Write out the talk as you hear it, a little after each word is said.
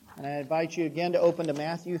And I invite you again to open to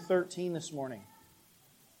Matthew 13 this morning.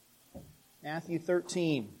 Matthew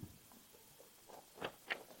 13.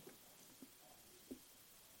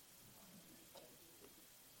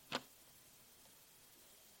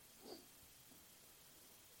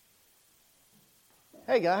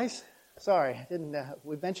 Hey guys, sorry, I didn't.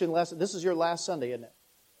 We mentioned last. This is your last Sunday, isn't it?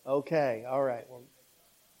 Okay, all right. Well,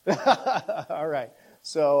 all right.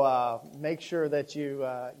 So make sure that you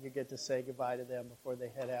get to say goodbye to them before they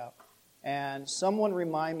head out. And someone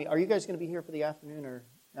remind me. Are you guys going to be here for the afternoon or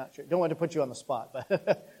not sure? Don't want to put you on the spot,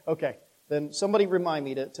 but okay. Then somebody remind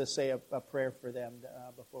me to say a prayer for them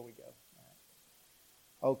before we go. All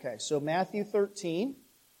right. Okay. So Matthew 13.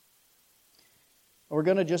 We're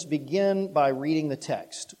going to just begin by reading the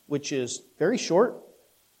text, which is very short,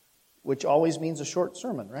 which always means a short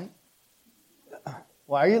sermon, right?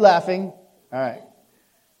 Why are you laughing? All right.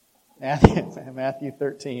 Matthew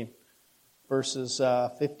 13, verses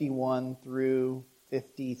 51 through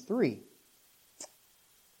 53.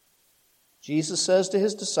 Jesus says to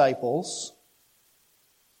his disciples,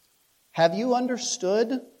 "Have you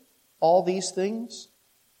understood all these things?"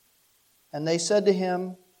 And they said to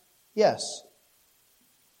him, "Yes."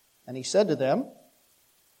 And he said to them,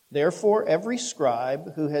 "Therefore every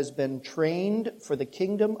scribe who has been trained for the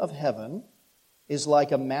kingdom of heaven is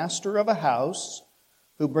like a master of a house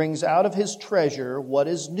who brings out of his treasure what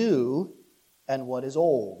is new and what is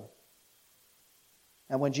old."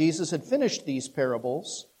 And when Jesus had finished these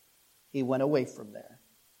parables, he went away from there.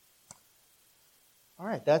 All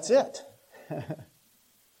right, that's it.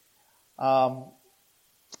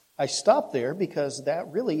 I stopped there because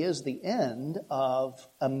that really is the end of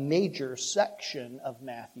a major section of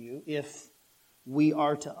Matthew if we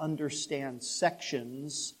are to understand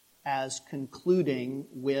sections as concluding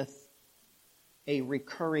with a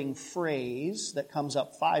recurring phrase that comes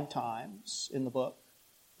up 5 times in the book,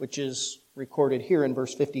 which is recorded here in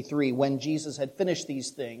verse 53, when Jesus had finished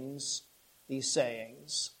these things, these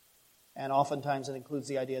sayings. And oftentimes it includes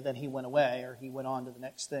the idea that he went away or he went on to the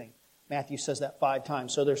next thing. Matthew says that 5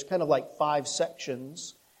 times. So there's kind of like 5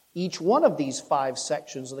 sections. Each one of these 5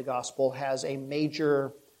 sections of the gospel has a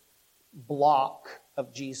major block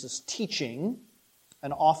of Jesus' teaching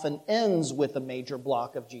and often ends with a major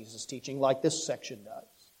block of Jesus' teaching, like this section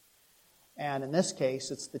does. And in this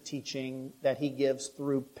case, it's the teaching that he gives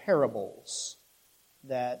through parables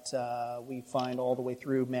that we find all the way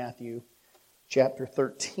through Matthew chapter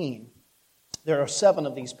 13. There are 7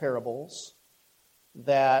 of these parables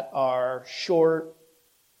that are short,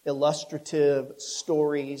 illustrative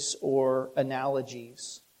stories or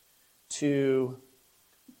analogies to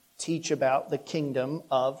teach about the kingdom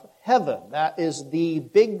of heaven. That is the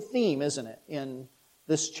big theme, isn't it, in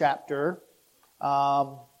this chapter?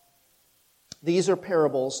 These are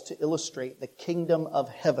parables to illustrate the kingdom of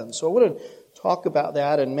heaven. So I want to talk about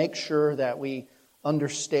that and make sure that we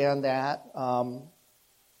understand that.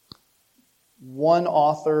 One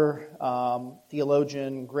author,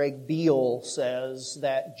 theologian Greg Beale, says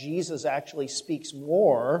that Jesus actually speaks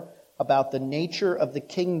more about the nature of the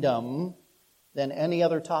kingdom than any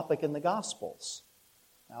other topic in the Gospels.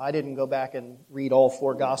 Now, I didn't go back and read all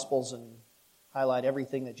 4 Gospels and highlight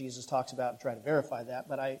everything that Jesus talks about and try to verify that,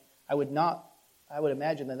 but I would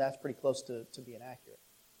imagine that that's pretty close to being accurate.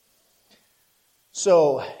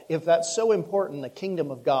 So, if that's so important, the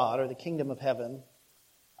kingdom of God or the kingdom of heaven,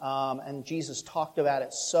 and Jesus talked about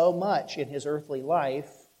it so much in his earthly life,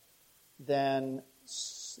 then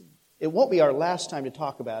it won't be our last time to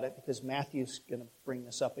talk about it because Matthew's going to bring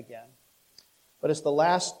this up again. But it's the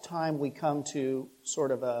last time we come to sort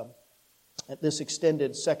of this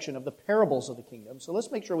extended section of the parables of the kingdom. So let's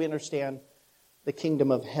make sure we understand the kingdom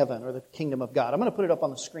of heaven or the kingdom of God. I'm going to put it up on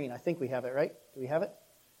the screen. I think we have it, right? Do we have it?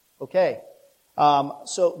 Okay.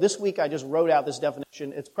 So this week I just wrote out this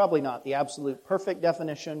definition. It's probably not the absolute perfect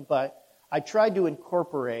definition, but I tried to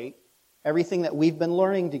incorporate everything that we've been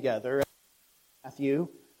learning together, Matthew,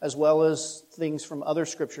 as well as things from other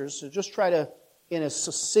scriptures. So just try to, in as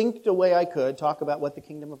succinct a way I could, talk about what the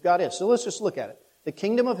kingdom of God is. So let's just look at it. The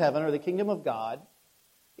kingdom of heaven or the kingdom of God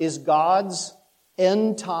is God's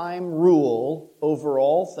end-time rule over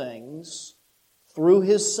all things through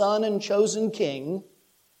his Son and chosen King,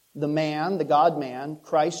 the man, the God-man,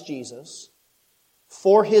 Christ Jesus,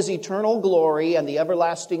 for his eternal glory and the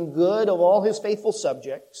everlasting good of all his faithful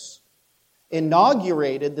subjects,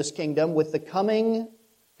 inaugurated this kingdom with the coming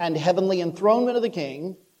and heavenly enthronement of the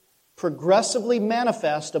King, progressively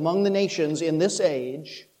manifest among the nations in this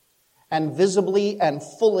age, and visibly and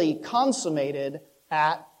fully consummated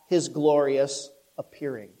at his glorious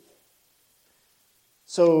appearing.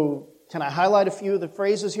 So, can I highlight a few of the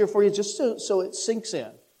phrases here for you just so it sinks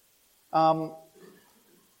in?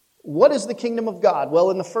 What is the kingdom of God?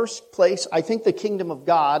 Well, in the first place, I think the kingdom of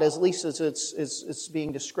God, at least as it's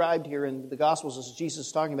being described here in the Gospels as Jesus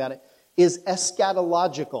is talking about it, is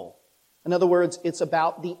eschatological. In other words, it's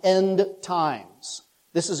about the end times.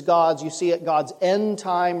 This is God's end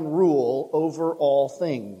time rule over all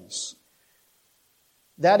things.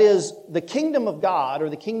 That is, the kingdom of God, or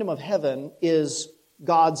the kingdom of heaven, is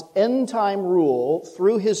God's end time rule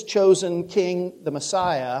through His chosen king, the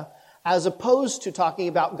Messiah, as opposed to talking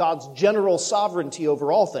about God's general sovereignty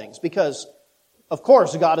over all things. Because, of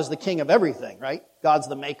course, God is the king of everything, right? God's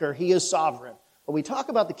the maker. He is sovereign. When we talk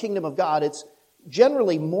about the kingdom of God, it's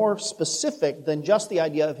generally more specific than just the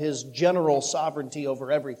idea of His general sovereignty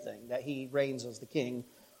over everything, that He reigns as the king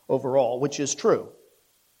over all, which is true.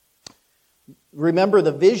 Remember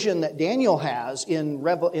the vision that Daniel has in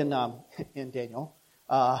Daniel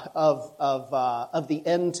of the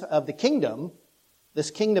end of the kingdom. This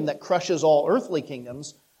kingdom that crushes all earthly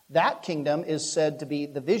kingdoms, that kingdom is said to be,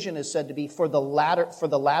 the vision is said to be for the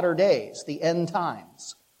latter days, the end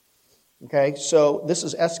times. Okay, so this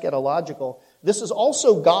is eschatological. This is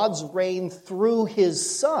also God's reign through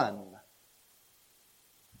His Son.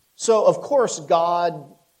 So, of course,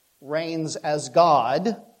 God reigns as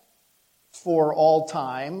God for all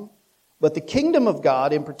time, but the kingdom of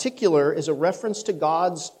God in particular is a reference to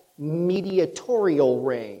God's mediatorial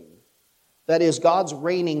reign. That is, God's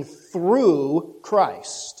reigning through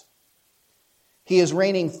Christ. He is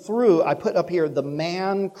reigning through, I put up here, the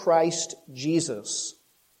man Christ Jesus.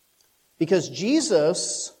 Because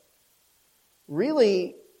Jesus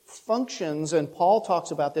really functions, and Paul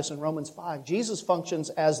talks about this in Romans 5, Jesus functions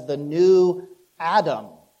as the new Adam,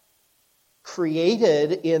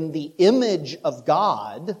 created in the image of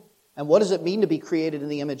God. And what does it mean to be created in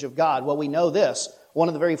the image of God? Well, we know this. One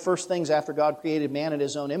of the very first things after God created man in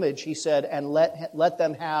His own image, He said, and let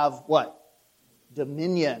them have what?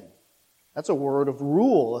 Dominion. That's a word of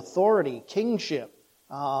rule, authority, kingship.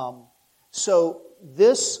 So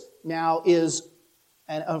this now is,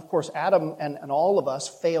 and of course Adam and all of us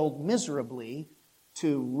failed miserably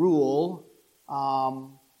to rule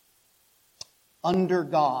under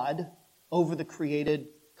God over the created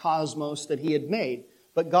cosmos that He had made.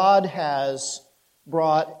 But God has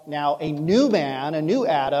brought now a new man, a new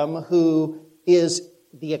Adam, who is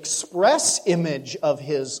the express image of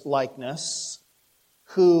His likeness,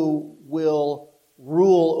 who will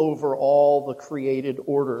rule over all the created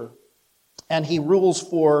order. And He rules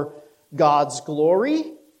for God's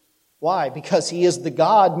glory. Why? Because He is the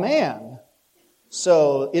God-man.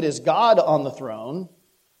 So it is God on the throne,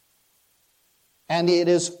 and it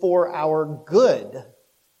is for our good,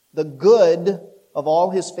 the good of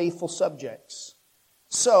all His faithful subjects.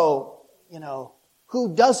 So,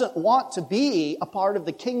 who doesn't want to be a part of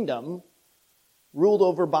the kingdom ruled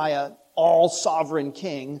over by an all-sovereign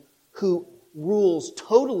king who rules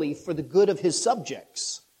totally for the good of his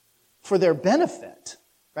subjects, for their benefit,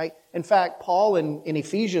 right? In fact, Paul in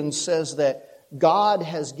Ephesians says that God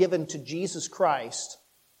has given to Jesus Christ,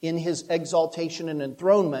 in His exaltation and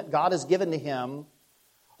enthronement, God has given to Him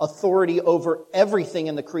authority over everything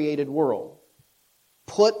in the created world,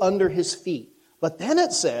 put under His feet. But then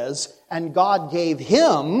it says, and God gave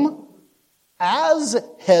Him as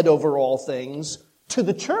head over all things to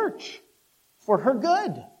the church for her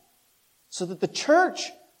good, so that the church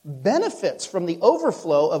benefits from the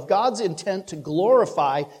overflow of God's intent to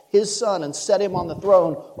glorify His Son and set Him on the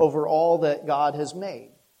throne over all that God has made.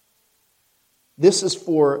 This is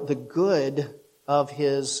for the good of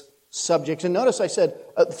His subjects. And notice I said,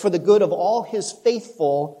 for the good of all His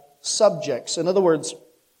faithful subjects. In other words,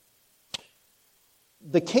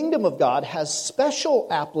 the kingdom of God has special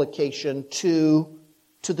application to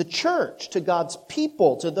the church, to God's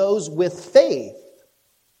people, to those with faith.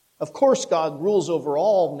 Of course, God rules over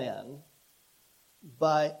all men,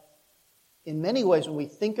 but in many ways, when we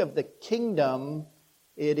think of the kingdom,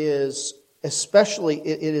 it is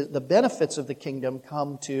the benefits of the kingdom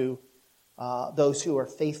come to those who are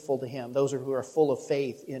faithful to Him, those who are full of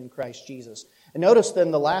faith in Christ Jesus. And notice then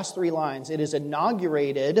the last three lines, it is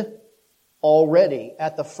inaugurated already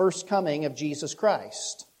at the first coming of Jesus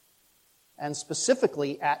Christ, and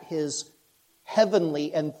specifically at His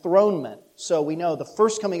heavenly enthronement. So we know the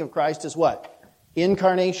first coming of Christ is what?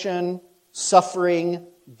 Incarnation, suffering,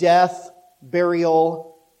 death,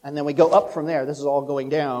 burial, and then we go up from there. This is all going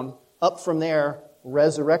down. Up from there,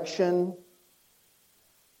 resurrection,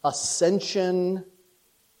 ascension,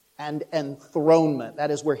 and enthronement. That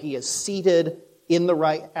is where He is seated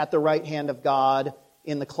at the right hand of God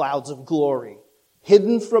in the clouds of glory.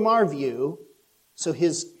 Hidden from our view, so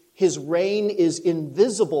His reign is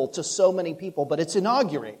invisible to so many people, but it's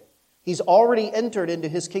inaugurated. He's already entered into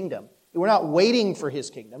His kingdom. We're not waiting for His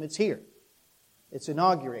kingdom. It's here. It's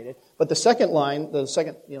inaugurated. But the second line, it's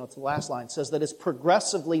the last line, says that it's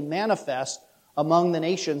progressively manifest among the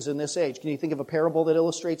nations in this age. Can you think of a parable that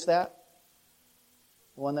illustrates that?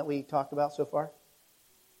 The one that we talked about so far?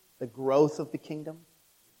 The growth of the kingdom.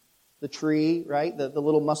 The tree, right? The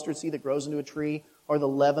little mustard seed that grows into a tree, or the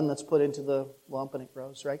leaven that's put into the lump and it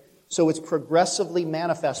grows, right? So it's progressively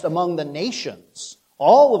manifest among the nations.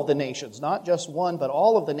 All of the nations, not just one, but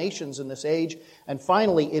all of the nations in this age. And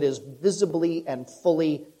finally, it is visibly and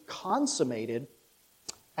fully consummated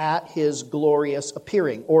at His glorious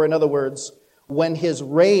appearing. Or in other words, when His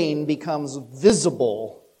reign becomes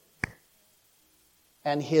visible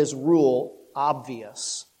and His rule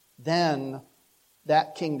obvious, then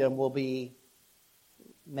that kingdom will be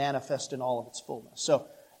manifest in all of its fullness. So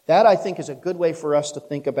that, I think, is a good way for us to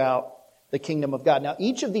think about the kingdom of God. Now,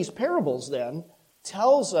 each of these parables, then,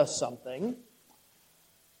 tells us something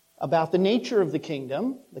about the nature of the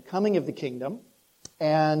kingdom, the coming of the kingdom.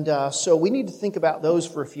 And so we need to think about those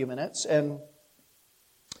for a few minutes. And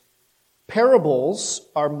parables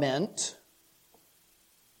are meant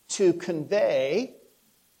to convey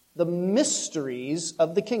the mysteries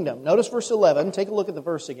of the kingdom. Notice verse 11. Take a look at the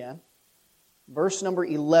verse again. Verse number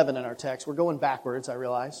 11 in our text. We're going backwards, I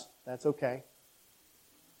realize. That's okay.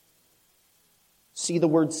 See the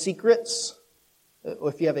word secrets?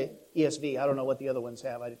 If you have an ESV, I don't know what the other ones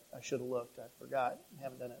have. I should have looked. I forgot. I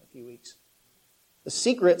haven't done it in a few weeks. The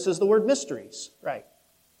secrets is the word mysteries. Right.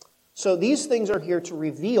 So these things are here to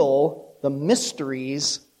reveal the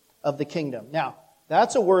mysteries of the kingdom. Now,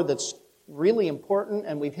 that's a word that's really important,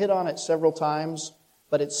 and we've hit on it several times,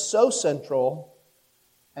 but it's so central.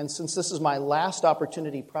 And since this is my last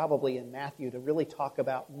opportunity probably in Matthew to really talk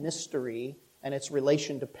about mystery and its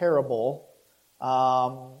relation to parable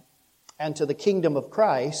and to the kingdom of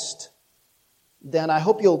Christ, then I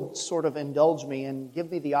hope you'll sort of indulge me and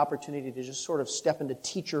give me the opportunity to just sort of step into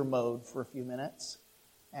teacher mode for a few minutes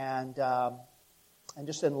and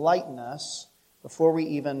just enlighten us before we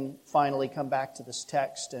even finally come back to this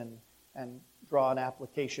text and draw an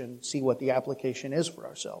application, see what the application is for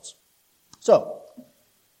ourselves. So,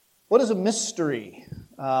 what is a mystery?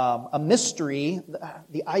 A mystery,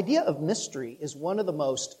 the idea of mystery is one of the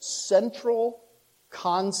most central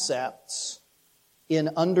concepts in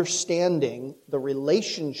understanding the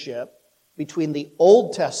relationship between the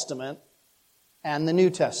Old Testament and the New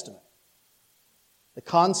Testament. The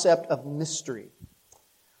concept of mystery.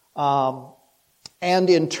 And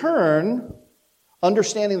in turn,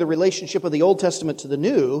 understanding the relationship of the Old Testament to the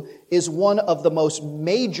New is one of the most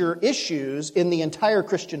major issues in the entire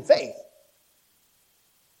Christian faith.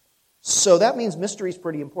 So that means mystery is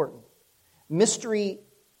pretty important. Mystery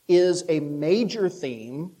is a major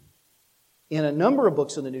theme in a number of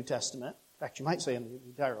books in the New Testament. In fact, you might say in the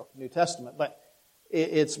entire New Testament, but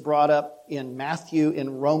it's brought up in Matthew,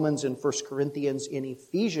 in Romans, in 1 Corinthians, in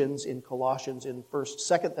Ephesians, in Colossians, in 2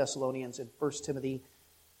 Thessalonians, in 1 Timothy,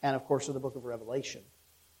 and of course in the book of Revelation.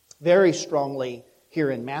 Very strongly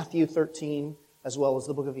here in Matthew 13, as well as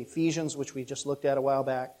the book of Ephesians, which we just looked at a while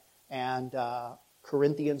back, and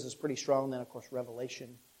Corinthians is pretty strong, and then of course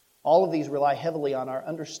Revelation. All of these rely heavily on our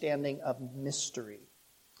understanding of mystery.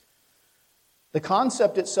 The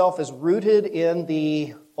concept itself is rooted in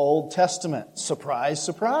the Old Testament. Surprise,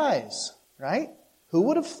 surprise, right? Who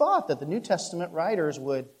would have thought that the New Testament writers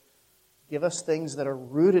would give us things that are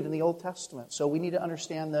rooted in the Old Testament? So we need to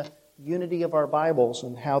understand the unity of our Bibles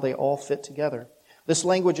and how they all fit together. This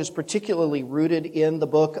language is particularly rooted in the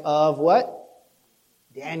book of what?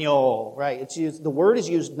 Daniel, right? It's used. The word is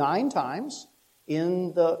used 9 times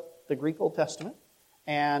in the Greek Old Testament,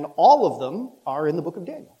 and all of them are in the book of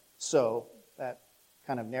Daniel. So that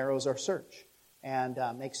kind of narrows our search and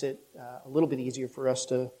makes it a little bit easier for us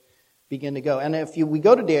to begin to go. And if we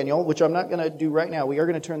go to Daniel, which I'm not going to do right now, we are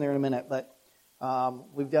going to turn there in a minute, but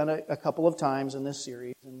we've done it a couple of times in this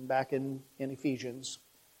series and back in Ephesians.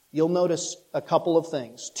 You'll notice a couple of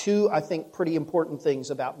things. 2, I think, pretty important things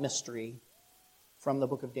about mystery from the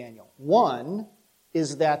book of Daniel. One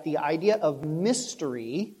is that the idea of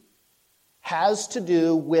mystery has to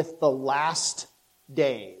do with the last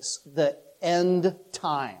days, the end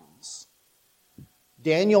times.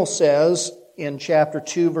 Daniel says in chapter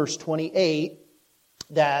 2, verse 28,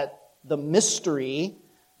 that the mystery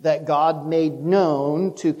that God made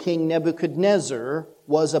known to King Nebuchadnezzar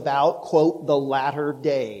was about, quote, the latter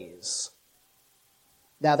days.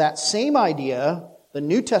 Now that same idea, the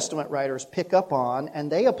New Testament writers pick up on,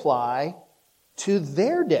 and they apply to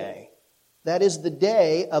their day. That is the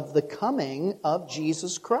day of the coming of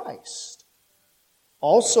Jesus Christ,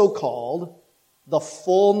 also called the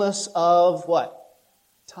fullness of what?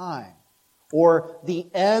 Time. Or the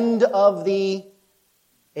end of the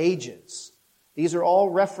ages. These are all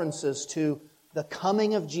references to the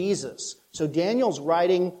coming of Jesus. So Daniel's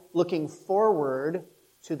writing looking forward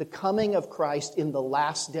to the coming of Christ in the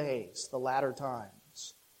last days, the latter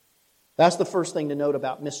times. That's the first thing to note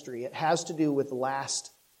about mystery. It has to do with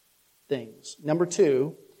last things. Number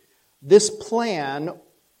two, this plan,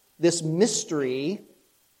 this mystery,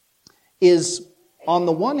 is on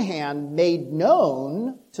the one hand made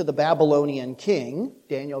known to the Babylonian king,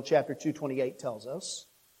 Daniel chapter 2:28 tells us,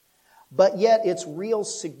 but yet its real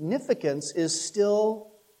significance is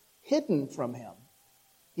still hidden from him.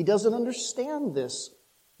 He doesn't understand this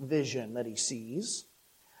vision that he sees,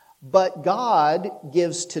 but God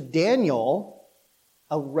gives to Daniel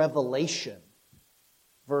a revelation.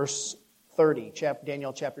 Verse 30,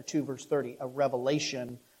 Daniel chapter 2, verse 30, a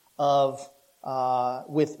revelation of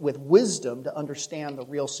with wisdom to understand the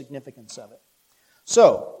real significance of it.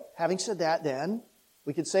 So, having said that, then,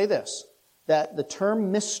 we could say this, that the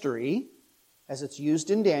term mystery, as it's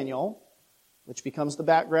used in Daniel, which becomes the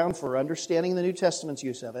background for understanding the New Testament's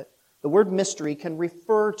use of it, the word mystery can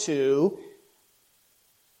refer to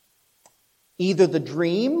either the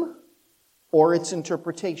dream or its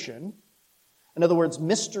interpretation. In other words,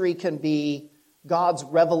 mystery can be God's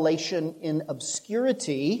revelation in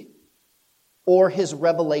obscurity or His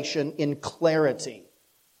revelation in clarity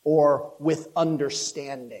or with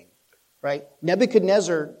understanding. Right?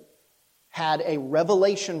 Nebuchadnezzar had a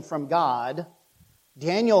revelation from God.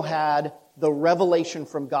 Daniel had the revelation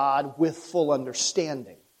from God with full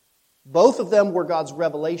understanding. Both of them were God's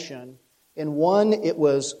revelation. In one, it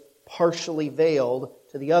was partially veiled.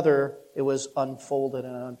 To the other, it was unfolded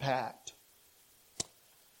and unpacked.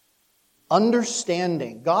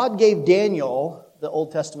 Understanding. God gave Daniel, the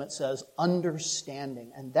Old Testament says,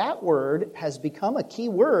 understanding. And that word has become a key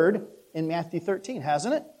word in Matthew 13,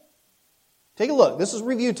 hasn't it? Take a look. This is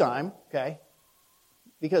review time, okay?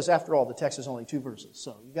 Because after all, the text is only 2 verses,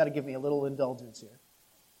 so you've got to give me a little indulgence here.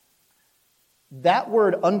 That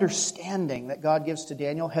word understanding that God gives to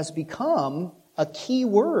Daniel has become a key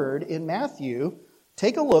word in Matthew.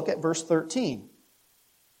 Take a look at verse 13.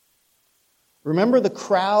 Remember the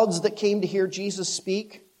crowds that came to hear Jesus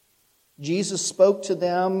speak? Jesus spoke to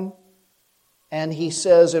them, and he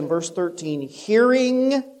says in verse 13,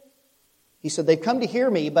 hearing, he said, they've come to hear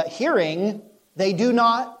me, but hearing, they do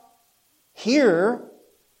not hear,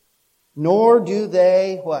 nor do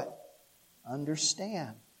they, what?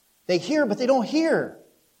 Understand. They hear, but they don't hear.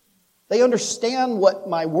 They understand what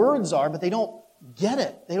my words are, but they don't get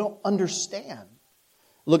it. They don't understand.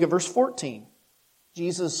 Look at verse 14.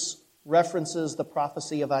 Jesus references the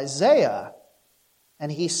prophecy of Isaiah.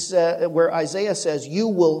 And he said, where Isaiah says, you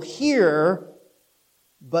will hear,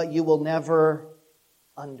 but you will never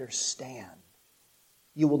understand.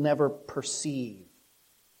 You will never perceive.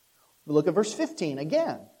 Look at verse 15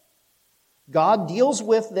 again. God deals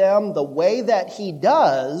with them the way that He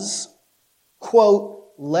does, quote,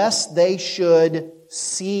 lest they should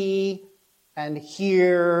see and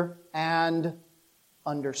hear and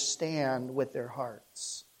understand with their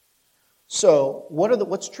hearts. So,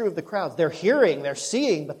 what's true of the crowds? They're hearing, they're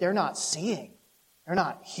seeing, but they're not seeing. They're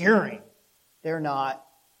not hearing. They're not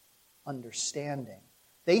understanding.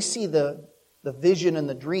 They see the vision and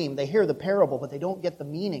the dream. They hear the parable, but they don't get the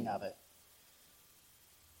meaning of it.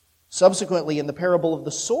 Subsequently, in the parable of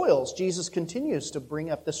the soils, Jesus continues to bring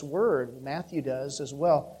up this word. Matthew does as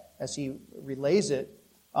well as he relays it.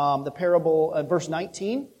 The parable, verse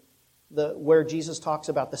 19, where Jesus talks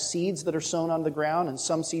about the seeds that are sown on the ground, and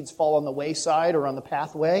some seeds fall on the wayside or on the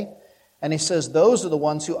pathway. And he says those are the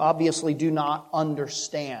ones who obviously do not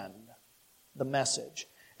understand the message.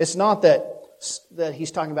 It's not that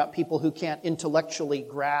he's talking about people who can't intellectually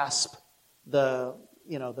grasp the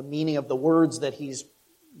meaning of the words that he's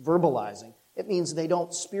verbalizing. It means they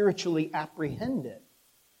don't spiritually apprehend it.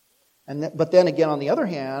 But then again, on the other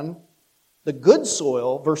hand, the good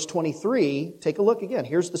soil, verse 23, take a look again.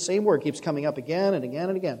 Here's the same word, keeps coming up again and again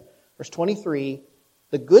and again. Verse 23,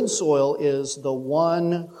 the good soil is the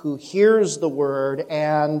one who hears the word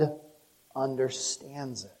and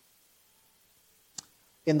understands it.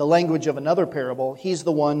 In the language of another parable, he's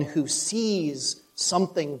the one who sees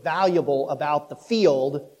something valuable about the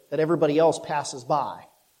field that everybody else passes by.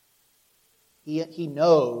 He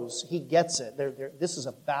knows, he gets it. This is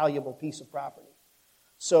a valuable piece of property.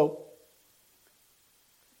 So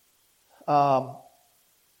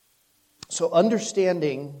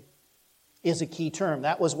understanding is a key term.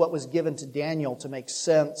 That was what was given to Daniel to make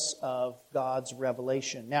sense of God's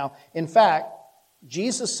revelation. Now, in fact,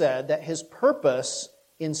 Jesus said that His purpose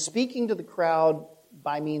in speaking to the crowd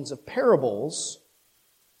by means of parables,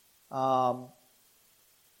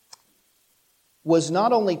 was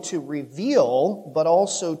not only to reveal, but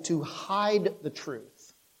also to hide the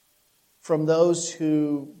truth from those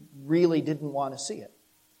who really didn't want to see it.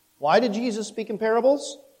 Why did Jesus speak in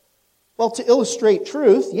parables? Well, to illustrate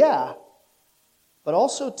truth, yeah, but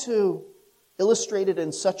also to illustrate it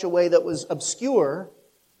in such a way that was obscure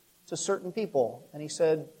to certain people. And he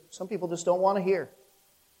said, some people just don't want to hear.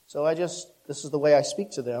 So this is the way I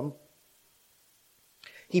speak to them.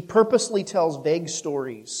 He purposely tells vague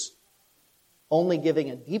stories, only giving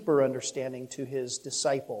a deeper understanding to his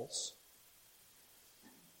disciples.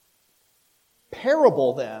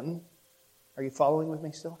 Parable, then, are you following with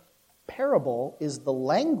me still? Parable is the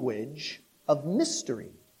language of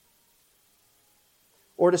mystery.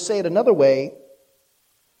 Or to say it another way,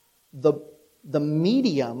 the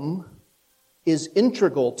medium is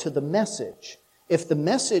integral to the message. If the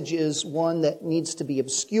message is one that needs to be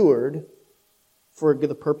obscured for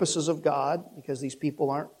the purposes of God, because these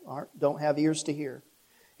people don't have ears to hear,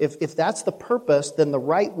 if that's the purpose, then the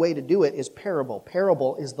right way to do it is parable.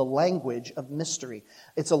 Parable is the language of mystery.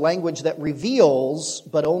 It's a language that reveals,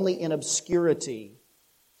 but only in obscurity,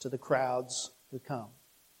 to the crowds who come.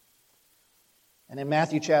 And in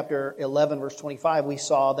Matthew chapter 11, verse 25, we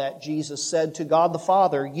saw that Jesus said to God the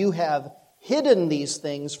Father, "You have hidden these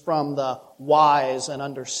things from the wise and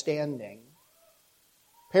understanding."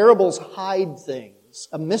 Parables hide things.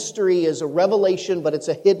 A mystery is a revelation, but it's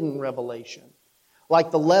a hidden revelation.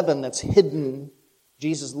 Like the leaven that's hidden,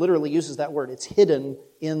 Jesus literally uses that word, it's hidden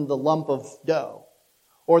in the lump of dough.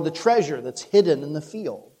 Or the treasure that's hidden in the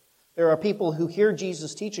field. There are people who hear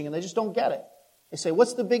Jesus teaching and they just don't get it. They say,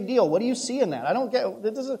 what's the big deal? What do you see in that? I don't get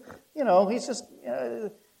it. He's just,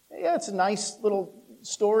 it's nice little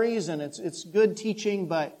stories and it's good teaching,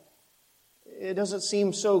 but it doesn't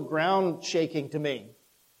seem so ground shaking to me.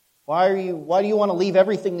 Why do you want to leave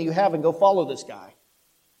everything that you have and go follow this guy?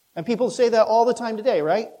 And people say that all the time today,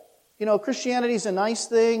 right? Christianity is a nice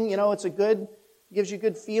thing. Gives you a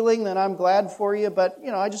good feeling, then I'm glad for you. But,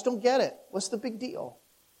 I just don't get it. What's the big deal?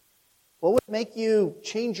 What would make you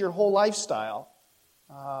change your whole lifestyle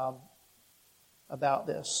about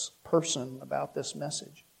this person, about this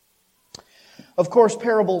message? Of course,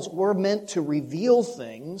 parables were meant to reveal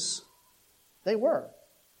things. They were.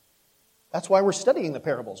 That's why we're studying the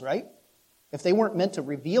parables, right? If they weren't meant to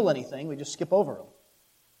reveal anything, we just skip over them.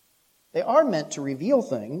 They are meant to reveal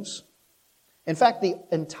things. In fact, the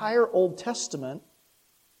entire Old Testament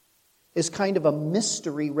is kind of a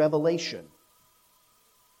mystery revelation.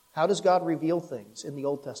 How does God reveal things in the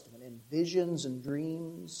Old Testament? In visions and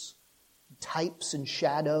dreams, types and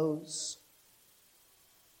shadows.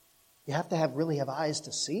 You have to really have eyes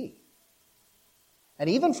to see. And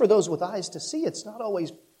even for those with eyes to see, it's not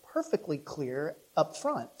always perfectly clear up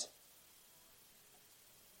front.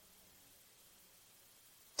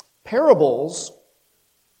 Parables,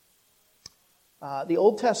 the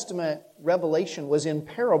Old Testament revelation was in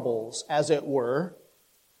parables, as it were,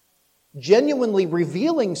 genuinely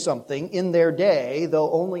revealing something in their day,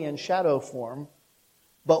 though only in shadow form,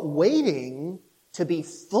 but waiting to be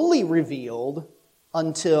fully revealed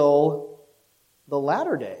until the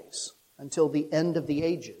latter days, until the end of the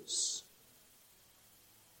ages.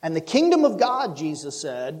 And the kingdom of God, Jesus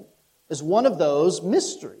said, is one of those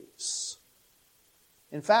mysteries.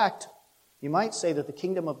 In fact, you might say that the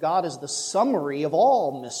kingdom of God is the summary of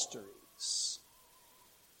all mysteries.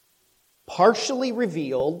 Partially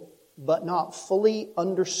revealed, but not fully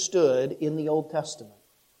understood in the Old Testament.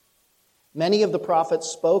 Many of the prophets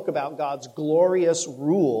spoke about God's glorious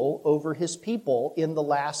rule over His people in the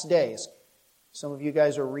last days. Some of you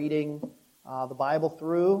guys are reading the Bible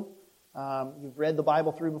through. You've read the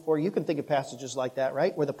Bible through before. You can think of passages like that,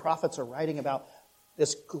 right? Where the prophets are writing about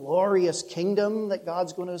this glorious kingdom that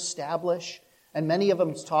God's going to establish. And many of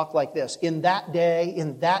them talk like this. In that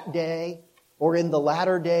day, or in the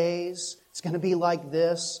latter days, it's going to be like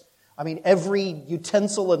this. I mean, every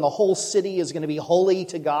utensil in the whole city is going to be holy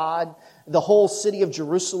to God. The whole city of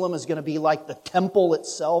Jerusalem is going to be like the temple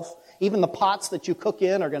itself. Even the pots that you cook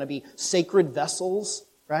in are going to be sacred vessels,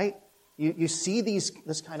 right? You see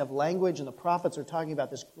this kind of language, and the prophets are talking about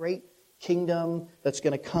this great kingdom that's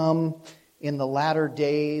going to come in the latter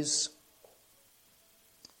days.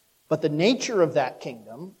 But the nature of that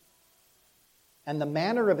kingdom and the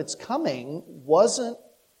manner of its coming wasn't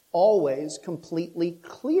always completely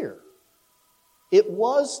clear. It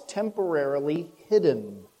was temporarily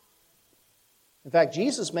hidden. In fact,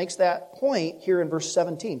 Jesus makes that point here in verse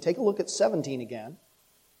 17. Take a look at 17 again.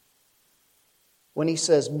 When he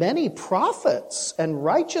says, many prophets and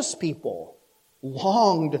righteous people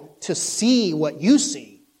longed to see what you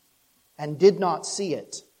see and did not see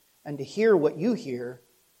it, and to hear what you hear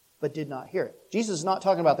but did not hear it. Jesus is not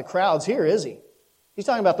talking about the crowds here, is he? He's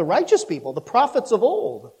talking about the righteous people, the prophets of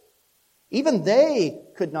old. Even they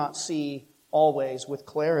could not see always with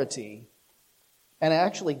clarity. And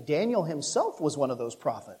actually, Daniel himself was one of those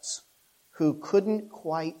prophets who couldn't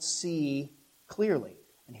quite see clearly.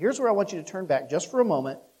 And here's where I want you to turn back just for a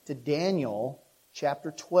moment to Daniel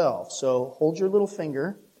chapter 12. So hold your little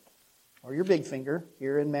finger, or your big finger,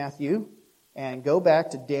 here in Matthew, and go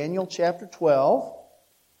back to Daniel chapter 12.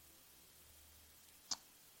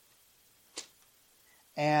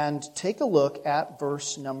 And take a look at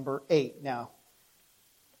verse number 8. Now,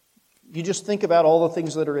 you just think about all the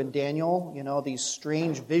things that are in Daniel, these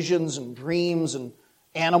strange visions and dreams and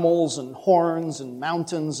animals and horns and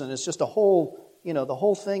mountains, and it's just a whole, the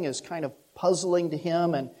whole thing is kind of puzzling to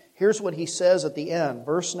him. And here's what he says at the end,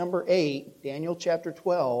 verse number 8, Daniel chapter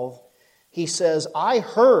 12. He says, I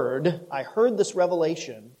heard this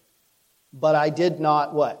revelation, but I did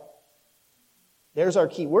not what? There's our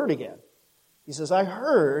key word again. He says, I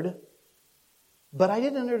heard, but I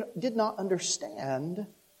did not understand.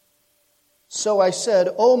 So I said,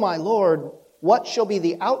 O my Lord, what shall be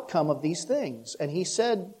the outcome of these things? And he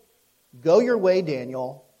said, Go your way,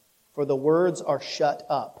 Daniel, for the words are shut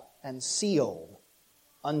up and sealed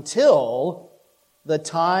until the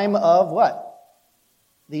time of what?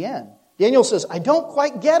 The end. Daniel says, I don't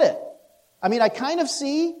quite get it. I mean, I kind of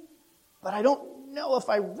see, but I don't know if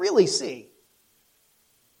I really see.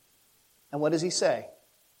 And what does he say?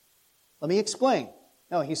 Let me explain.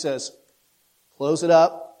 No, he says, close it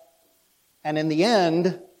up, and in the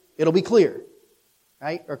end, it'll be clear.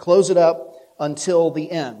 Right? Or close it up until the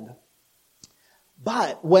end.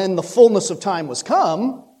 But when the fullness of time was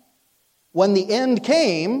come, when the end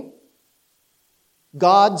came,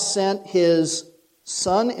 God sent His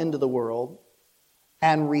Son into the world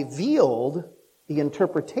and revealed the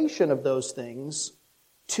interpretation of those things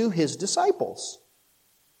to His disciples.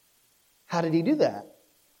 How did He do that?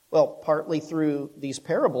 Well, partly through these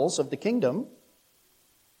parables of the kingdom,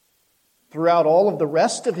 throughout all of the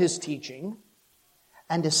rest of His teaching,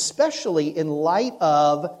 and especially in light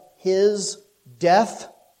of His death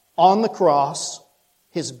on the cross,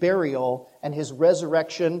 His burial, and His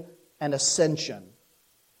resurrection and ascension.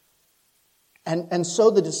 And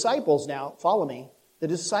so the disciples now, follow me, the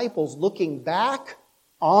disciples looking back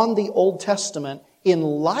on the Old Testament in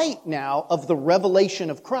light now of the revelation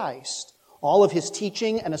of Christ, all of His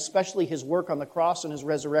teaching and especially His work on the cross and His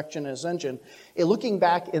resurrection and ascension, looking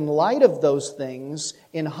back in light of those things,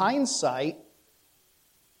 in hindsight,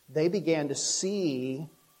 they began to see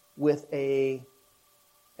with a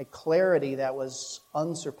clarity that was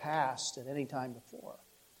unsurpassed at any time before.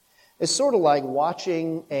 It's sort of like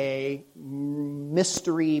watching a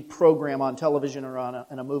mystery program on television or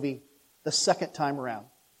in a movie the second time around.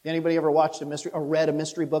 Anybody ever watched a mystery or read a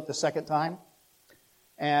mystery book the second time?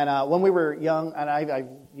 And when we were young, and I've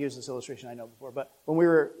used this illustration I know before, but when we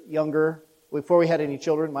were younger, before we had any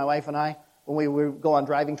children, my wife and I, when we would go on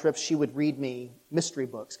driving trips, she would read me mystery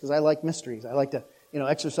books because I like mysteries. I like to,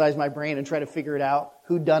 exercise my brain and try to figure it out,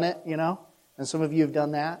 who done it, and some of you have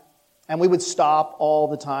done that. And we would stop all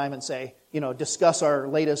the time and say, discuss our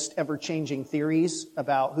latest ever-changing theories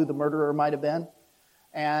about who the murderer might have been.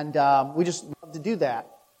 And we just loved to do that.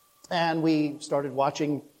 And we started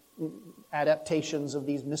watching adaptations of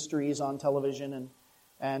these mysteries on television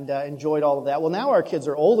and enjoyed all of that. Well, now our kids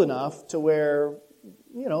are old enough to where,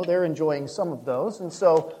 they're enjoying some of those. And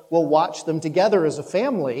so we'll watch them together as a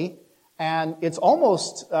family. And it's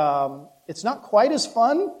almost, it's not quite as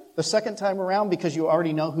fun the second time around because you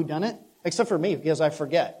already know who done it. Except for me, because I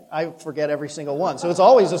forget. I forget every single one. So it's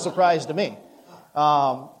always a surprise to me.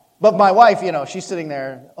 But my wife, she's sitting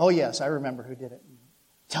there, oh yes, I remember who did it.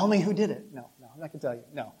 Tell me who did it. No, I'm not going to tell you.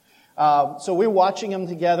 No. So we're watching them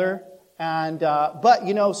together. And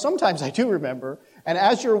but, sometimes I do remember. And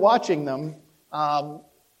as you're watching them,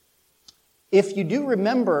 if you do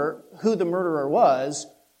remember who the murderer was,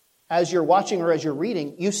 as you're watching or as you're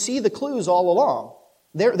reading, you see the clues all along.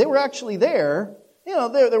 They were actually there.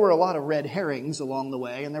 There were a lot of red herrings along the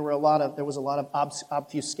way, and there was a lot of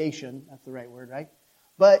obfuscation. That's the right word, right?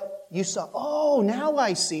 But you saw, now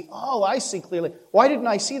I see. Oh, I see clearly. Why didn't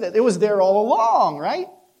I see that? It was there all along, right?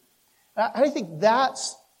 I think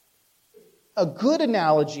that's a good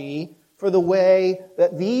analogy for the way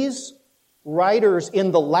that these writers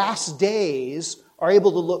in the last days are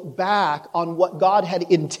able to look back on what God had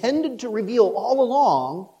intended to reveal all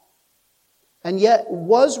along, and yet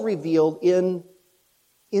was revealed in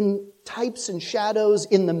types and shadows,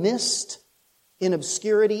 in the mist, in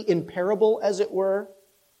obscurity, in parable, as it were.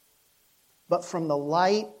 But from the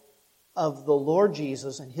light of the Lord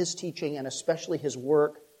Jesus and His teaching, and especially His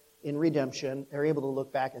work in redemption, they're able to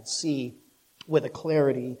look back and see with a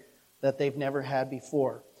clarity that they've never had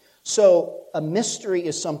before. So a mystery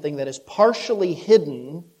is something that is partially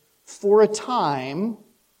hidden for a time,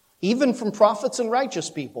 even from prophets and righteous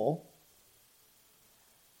people.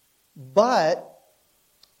 But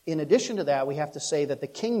in addition to that, we have to say that the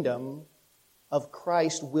kingdom of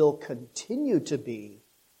Christ will continue to be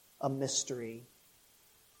a mystery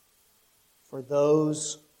for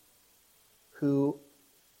those who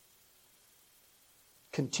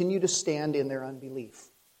continue to stand in their unbelief.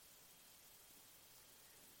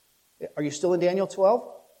 Are you still in Daniel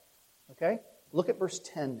 12? Okay. Look at verse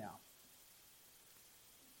 10 now.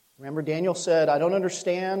 Remember, Daniel said, I don't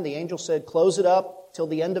understand. The angel said, close it up till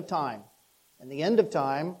the end of time. And the end of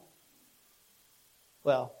time,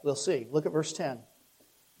 well, we'll see. Look at verse 10.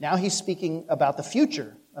 Now he's speaking about the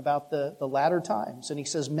future, about the latter times. And he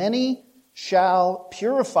says, many shall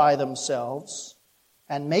purify themselves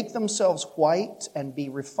and make themselves white and be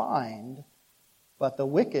refined, but the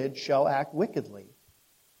wicked shall act wickedly.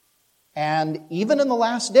 And even in the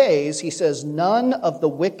last days, he says, none of the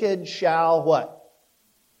wicked shall what?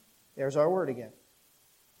 There's our word again.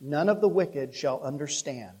 None of the wicked shall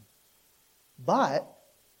understand. But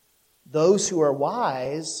those who are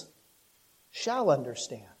wise shall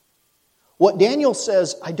understand. What Daniel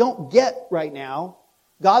says, I don't get right now,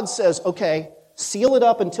 God says, okay, seal it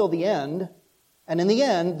up until the end. And in the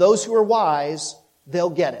end, those who are wise, they'll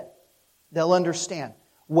get it. They'll understand.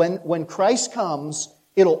 When Christ comes,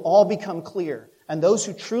 it'll all become clear. And those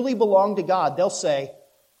who truly belong to God, they'll say,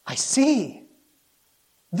 I see.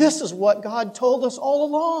 This is what God told us all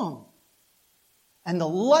along. And the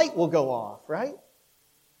light will go off, right?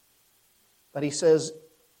 But he says,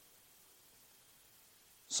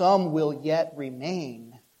 some will yet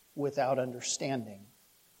remain without understanding.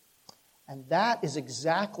 And that is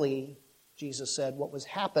exactly, Jesus said, what was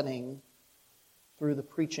happening through the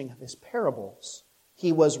preaching of His parables.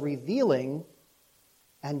 He was revealing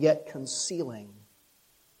and yet concealing.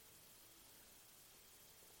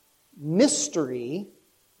 Mystery,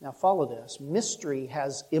 now follow this, mystery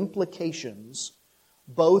has implications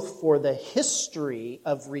both for the history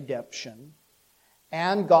of redemption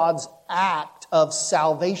and God's act of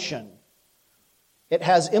salvation. It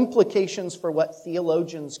has implications for what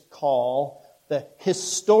theologians call the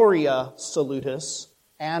Historia Salutis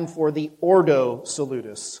and for the Ordo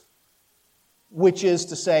Salutis, which is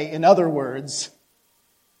to say, in other words,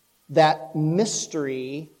 that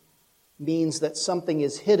mystery means that something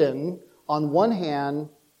is hidden, on one hand,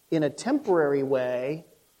 in a temporary way,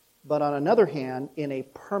 but on another hand, in a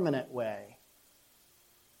permanent way.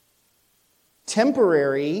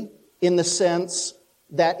 Temporary in the sense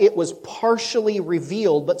that it was partially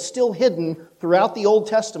revealed, but still hidden throughout the Old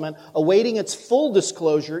Testament, awaiting its full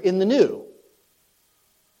disclosure in the New.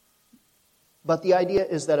 But the idea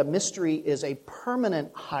is that a mystery is a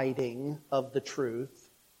permanent hiding of the truth,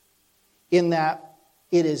 in that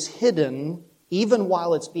it is hidden, even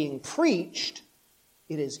while it's being preached,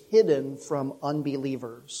 it is hidden from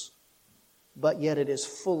unbelievers. But yet it is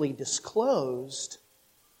fully disclosed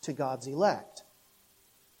to God's elect,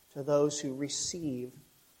 to those who receive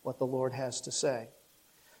what the Lord has to say.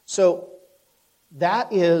 So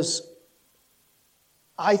that is,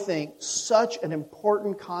 I think, such an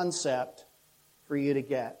important concept for you to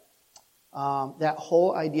get. That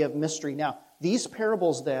whole idea of mystery. Now, these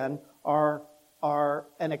parables then are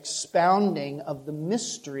an expounding of the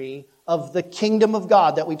mystery of the kingdom of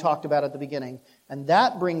God that we talked about at the beginning. And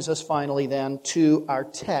that brings us finally then to our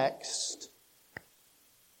text,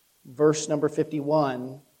 verse number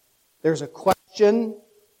 51. There's a question,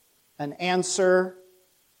 an answer,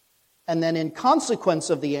 and then in consequence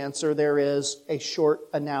of the answer, there is a short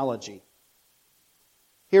analogy.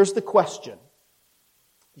 Here's the question.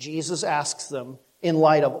 Jesus asks them, in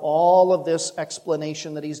light of all of this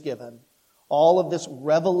explanation that He's given, all of this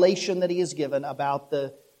revelation that He has given about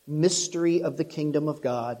the mystery of the kingdom of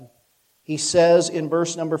God, He says in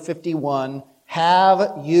verse number 51,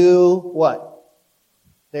 have you what?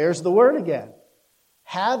 There's the word again.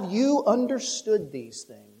 Have you understood these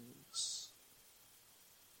things?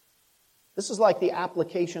 This is like the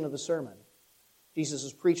application of the sermon. Jesus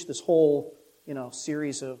has preached this whole,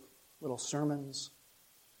 series of little sermons.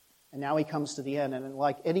 And now He comes to the end. And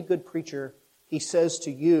like any good preacher, He says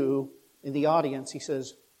to you in the audience, He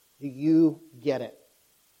says, do you get it?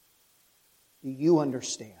 Do you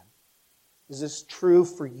understand? Is this true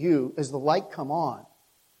for you? Has the light come on?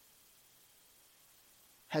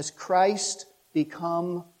 Has Christ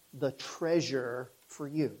become the treasure for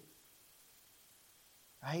you.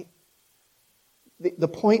 Right? The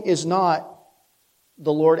point is not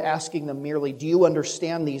the Lord asking them merely, do you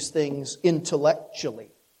understand these things intellectually?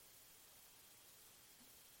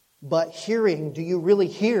 But hearing, do you really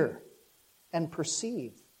hear and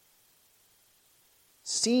perceive?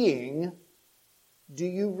 Seeing, do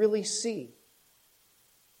you really see?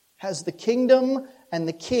 Has the kingdom and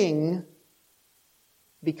the king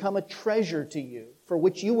become a treasure to you for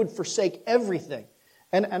which you would forsake everything?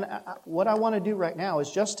 And what I want to do right now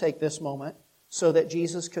is just take this moment so that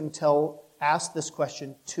Jesus can ask this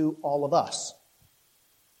question to all of us.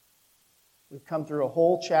 We've come through a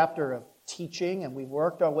whole chapter of teaching, and we've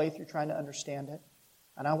worked our way through trying to understand it.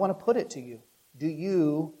 And I want to put it to you. Do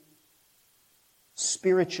you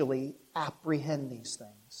spiritually apprehend these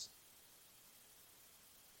things?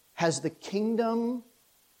 Has the kingdom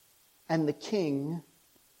and the king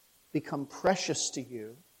become precious to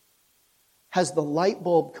you? Has the light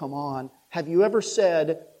bulb come on? Have you ever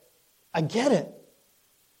said, I get it.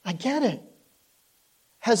 I get it.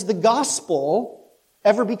 Has the gospel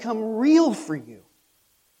ever become real for you?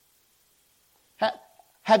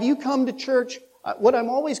 Have you come to church? What I'm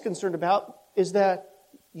always concerned about is that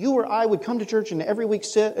you or I would come to church and every week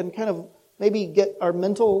sit and kind of maybe get our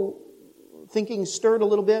mental thinking stirred a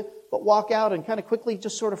little bit, but walk out and kind of quickly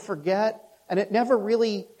just sort of forget. And it never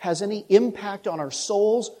really has any impact on our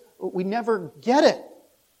souls. We never get it.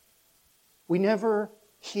 We never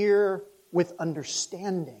hear with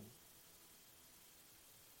understanding.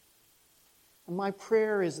 And my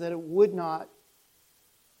prayer is that it would not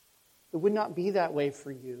be that way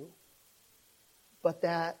for you, but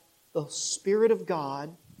that the Spirit of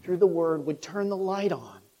God, through the Word, would turn the light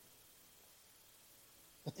on.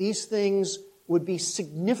 That these things would be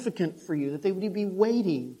significant for you, that they would be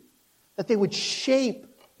weighty, that they would shape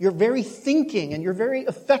your very thinking and your very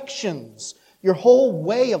affections. Your whole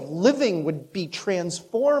way of living would be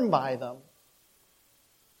transformed by them.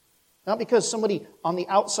 Not because somebody on the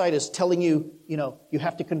outside is telling you, you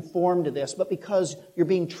have to conform to this, but because you're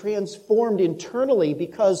being transformed internally,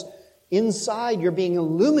 because inside you're being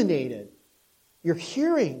illuminated. You're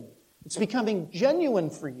hearing. It's becoming genuine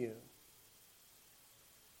for you.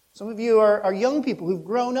 Some of you are young people who've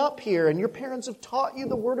grown up here, and your parents have taught you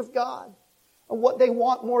the Word of God. And what they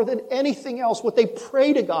want more than anything else, what they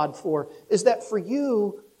pray to God for, is that for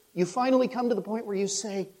you, you finally come to the point where you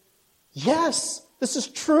say, yes, this is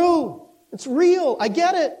true. It's real. I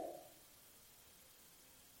get it.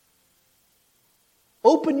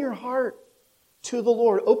 Open your heart to the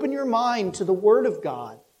Lord. Open your mind to the Word of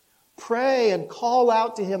God. Pray and call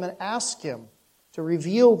out to Him and ask Him to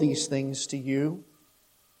reveal these things to you.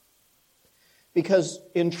 Because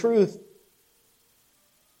in truth,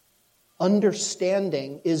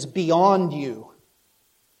 understanding is beyond you.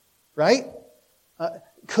 Right?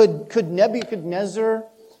 Could Nebuchadnezzar,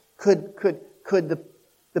 could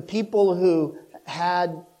the people who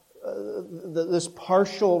had this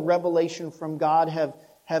partial revelation from God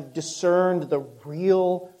have discerned the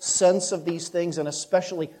real sense of these things, and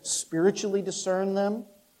especially spiritually discern them,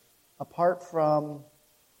 apart from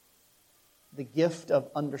the gift of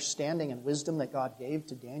understanding and wisdom that God gave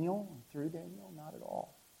to Daniel and through Daniel? Not at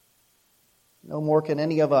all. No more can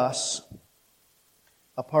any of us,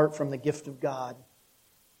 apart from the gift of God.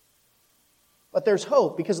 But there's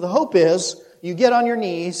hope, because the hope is you get on your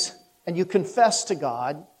knees and you confess to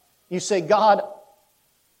God. You say, God,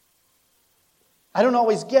 I don't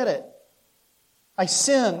always get it. I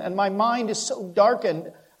sin and my mind is so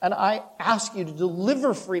darkened, and I ask you to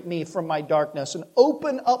deliver me from my darkness and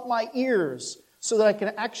open up my ears so that I can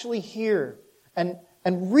actually hear and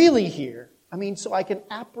really hear. So I can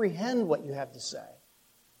apprehend what you have to say.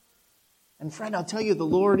 And friend, I'll tell you, the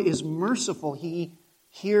Lord is merciful. He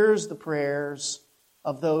hears the prayers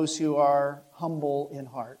of those who are humble in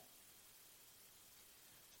heart.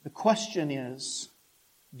 The question is,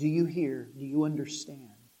 do you hear? Do you understand?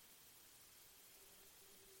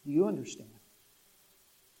 Do you understand?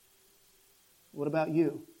 What about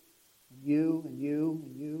you? And you, and you,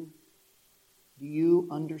 and you? Do you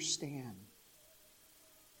understand?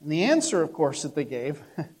 And the answer, of course, that they gave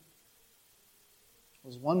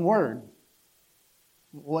was one word.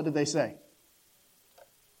 What did they say?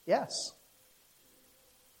 Yes.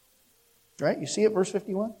 Right? You see it, verse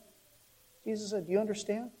 51? Jesus said, do you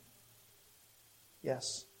understand?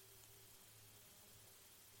 Yes.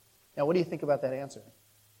 Now, what do you think about that answer?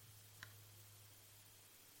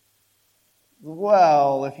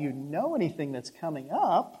 Well, if you know anything that's coming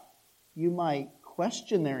up, you might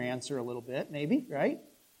question their answer a little bit, maybe, right?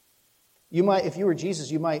 You might, if you were Jesus,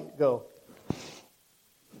 you might go,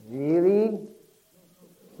 really?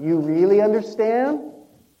 You really understand?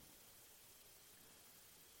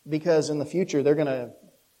 Because in the future, they're going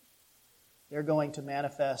to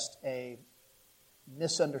manifest a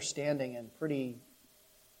misunderstanding in pretty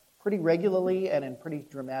regularly and in pretty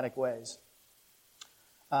dramatic ways.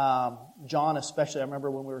 John especially, I remember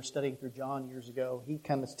when we were studying through John years ago, he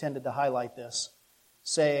kind of tended to highlight this,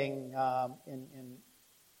 saying in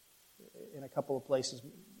a couple of places,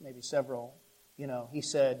 maybe several, he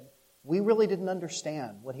said, we really didn't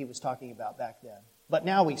understand what he was talking about back then, but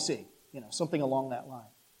now we see, something along that line.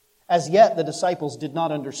 As yet, the disciples did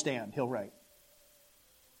not understand, he'll write,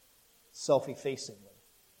 self-effacingly.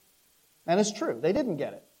 And it's true, they didn't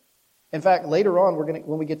get it. In fact, later on,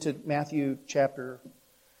 when we get to Matthew chapter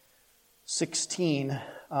 16,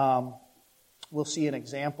 we'll see an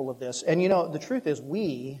example of this. And the truth is,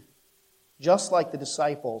 we, just like the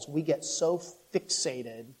disciples, we get so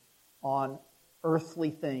fixated on earthly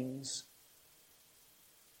things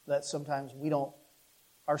that sometimes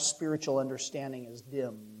our spiritual understanding is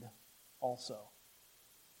dimmed also.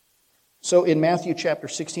 So in Matthew chapter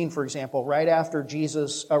 16, for example, right after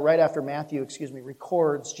Matthew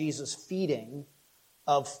records Jesus' feeding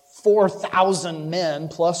of 4,000 men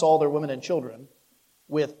plus all their women and children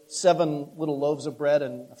with 7 little loaves of bread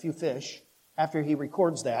and a few fish, after he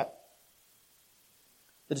records that,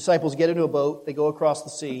 the disciples get into a boat, they go across the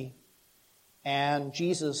sea, and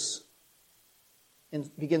Jesus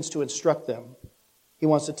begins to instruct them. He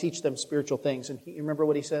wants to teach them spiritual things. And you remember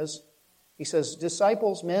what he says? He says,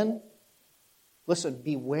 disciples, men, listen,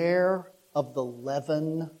 beware of the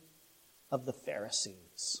leaven of the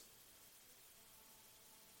Pharisees.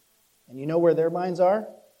 And you know where their minds are?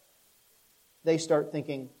 They start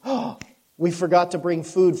thinking, we forgot to bring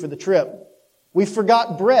food for the trip. We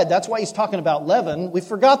forgot bread. That's why he's talking about leaven. We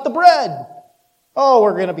forgot the bread. Oh,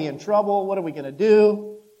 we're going to be in trouble. What are we going to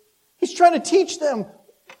do? He's trying to teach them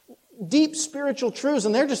deep spiritual truths,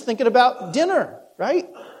 and they're just thinking about dinner, right?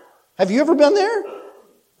 Have you ever been there?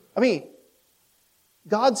 I mean,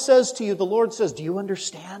 God says to you, the Lord says, do you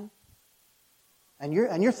understand? And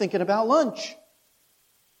you're thinking about lunch.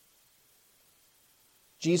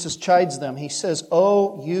 Jesus chides them. He says,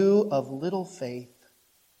 "Oh, you of little faith,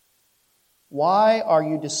 why are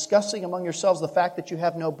you discussing among yourselves the fact that you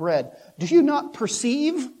have no bread? Do you not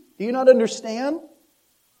perceive? Do you not understand?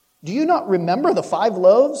 Do you not remember the 5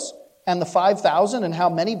 loaves and the 5,000 and how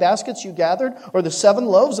many baskets you gathered? Or the 7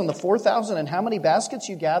 loaves and the 4,000 and how many baskets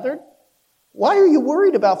you gathered? Why are you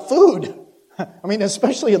worried about food?" I mean,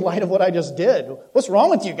 especially in light of what I just did. What's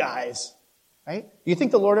wrong with you guys? Right? Do you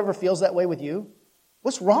think the Lord ever feels that way with you?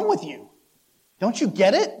 What's wrong with you? Don't you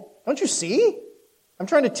get it? Don't you see? I'm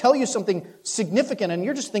trying to tell you something significant, and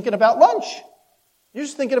you're just thinking about lunch. You're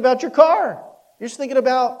just thinking about your car. You're just thinking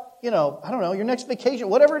about, your next vacation,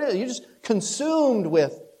 whatever it is. You're just consumed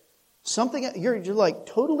with something. You're like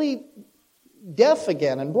totally deaf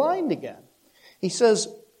again and blind again. He says,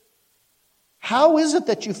 how is it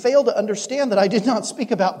that you fail to understand that I did not speak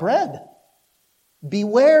about bread?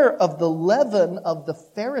 Beware of the leaven of the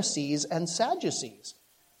Pharisees and Sadducees.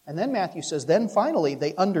 And then Matthew says, then finally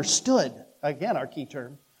they understood. Again, our key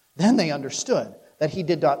term. Then they understood that he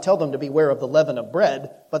did not tell them to beware of the leaven of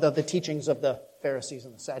bread, but of the teachings of the Pharisees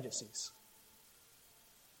and the Sadducees.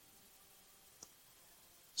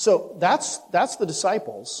 So that's the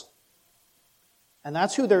disciples. And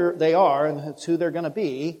that's who they are, and that's who they're going to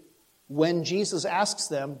be when Jesus asks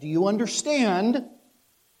them, do you understand?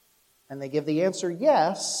 And they give the answer,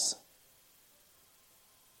 yes.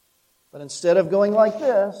 But instead of going like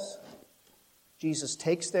this, Jesus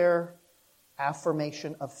takes their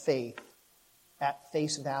affirmation of faith at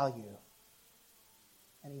face value,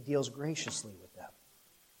 and he deals graciously with them.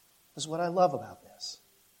 This is what I love about this.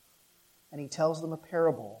 And he tells them a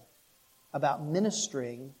parable about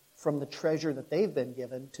ministering from the treasure that they've been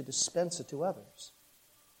given to dispense it to others.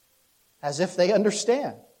 As if they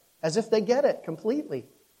understand, as if they get it completely.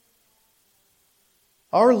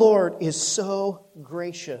 Our Lord is so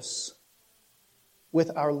gracious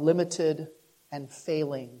with our limited and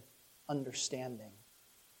failing understanding.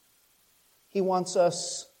 He wants to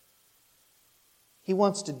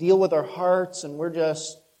deal with our hearts, and we're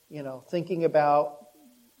just, thinking about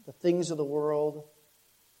the things of the world.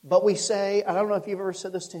 But we say, I don't know if you've ever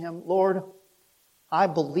said this to him, Lord, I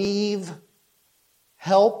believe,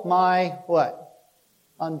 help my, what?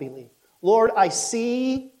 Unbelief. Lord, I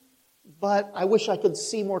see, but I wish I could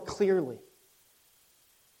see more clearly.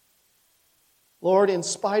 Lord, in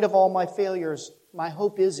spite of all my failures, my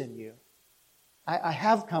hope is in you. I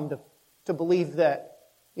have come to believe that,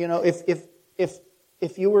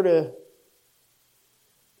 if you were to,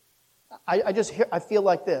 I feel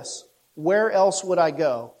like this. Where else would I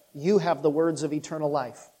go? You have the words of eternal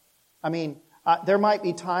life. I mean, there might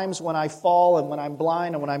be times when I fall and when I'm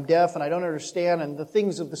blind and when I'm deaf and I don't understand and the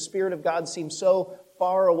things of the Spirit of God seem so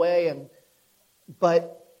far away.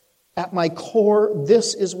 But at my core,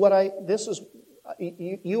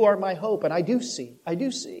 you are my hope, and I do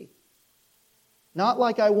see. Not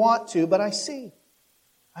like I want to, but I see.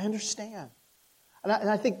 I understand. And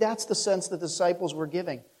I think that's the sense that the disciples were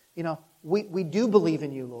giving. We do believe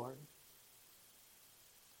in you, Lord.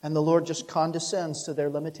 And the Lord just condescends to their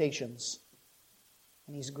limitations.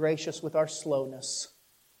 And He's gracious with our slowness.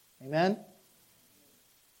 Amen?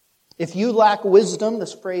 If you lack wisdom,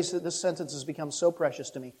 this sentence has become so precious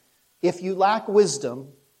to me. If you lack wisdom,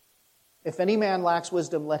 if any man lacks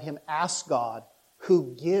wisdom, let him ask God,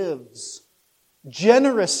 who gives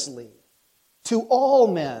generously to all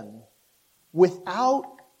men without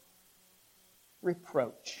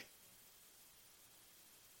reproach.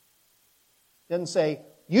 It doesn't say,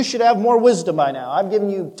 you should have more wisdom by now. I've given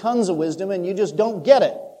you tons of wisdom and you just don't get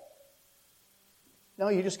it. No,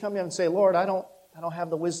 you just come in and say, Lord, I don't have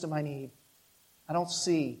the wisdom I need. I don't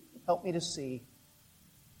see. Help me to see.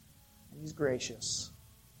 And He's gracious,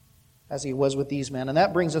 as He was with these men. And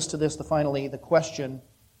that brings us to this, the question,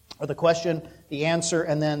 the answer,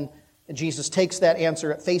 and then Jesus takes that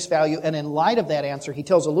answer at face value, and in light of that answer, He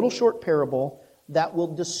tells a little short parable that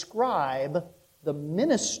will describe the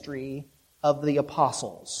ministry of the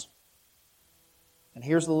apostles. And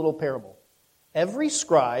here's the little parable. Every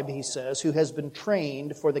scribe, He says, who has been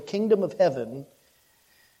trained for the kingdom of heaven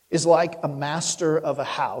is like a master of a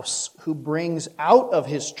house who brings out of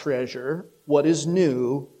his treasure what is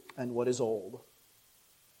new and what is old.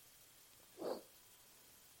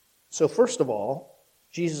 So first of all,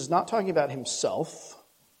 Jesus is not talking about Himself,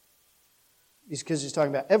 because He's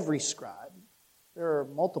talking about every scribe. There are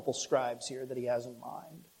multiple scribes here that He has in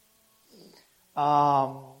mind.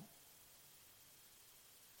 I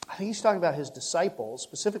think He's talking about His disciples,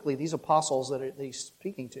 specifically these apostles that He's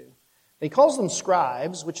speaking to. He calls them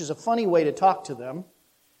scribes, which is a funny way to talk to them,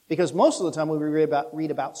 because most of the time when we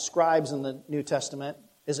read about scribes in the New Testament,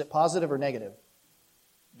 is it positive or negative?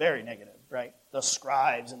 Very negative, right? The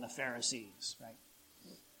scribes and the Pharisees, right?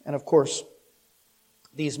 And of course,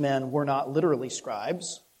 these men were not literally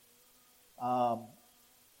scribes.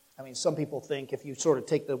 Some people think if you sort of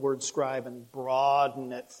take the word scribe and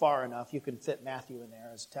broaden it far enough, you can fit Matthew in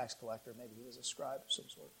there as a tax collector. Maybe he was a scribe of some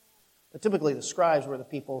sort. But typically the scribes were the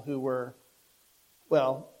people who were,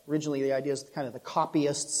 originally the idea is kind of the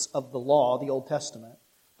copyists of the law, the Old Testament,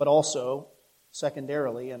 but also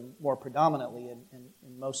secondarily and more predominantly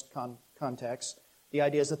in most contexts, the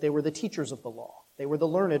idea is that they were the teachers of the law. They were the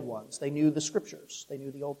learned ones. They knew the Scriptures. They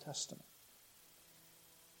knew the Old Testament.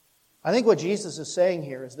 I think what Jesus is saying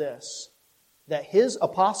here is this, that His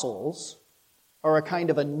apostles are a kind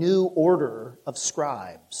of a new order of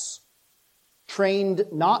scribes, trained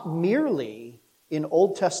not merely in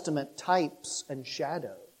Old Testament types and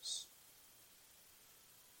shadows,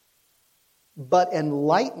 but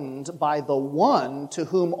enlightened by the one to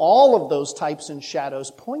whom all of those types and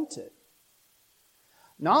shadows pointed.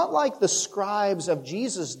 Not like the scribes of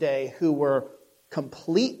Jesus' day who were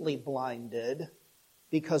completely blinded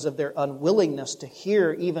because of their unwillingness to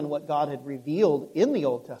hear even what God had revealed in the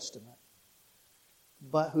Old Testament,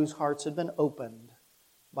 but whose hearts had been opened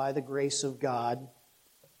by the grace of God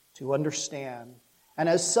to understand. And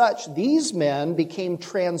as such, these men became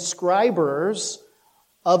transcribers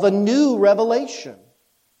of a new revelation,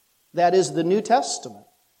 that is the New Testament.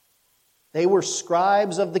 They were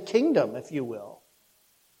scribes of the kingdom, if you will,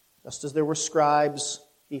 just as there were scribes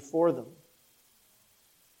before them.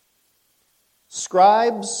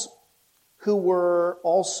 Scribes who were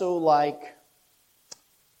also like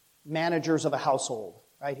managers of a household,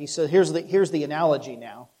 right? He said, here's the analogy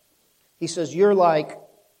now. He says, you're like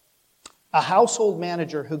a household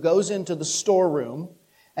manager who goes into the storeroom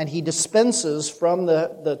and he dispenses from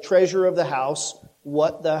the treasure of the house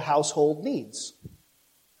what the household needs.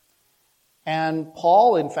 And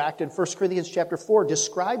Paul, in fact, in 1 Corinthians chapter 4,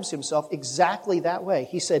 describes himself exactly that way.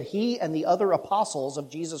 He said he and the other apostles of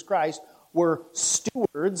Jesus Christ were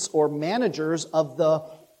stewards or managers of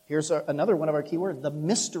here's another one of our key words, the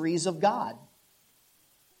mysteries of God.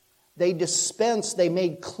 They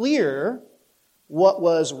made clear what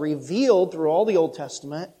was revealed through all the Old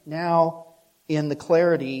Testament, now in the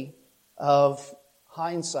clarity of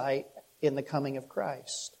hindsight in the coming of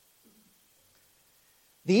Christ.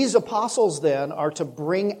 These apostles then are to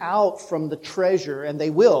bring out from the treasure, and they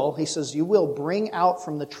will, he says, you will bring out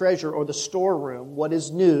from the treasure or the storeroom what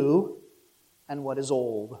is new and what is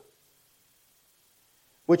old.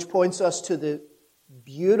 Which points us to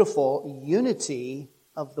beautiful unity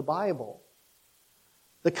of the Bible.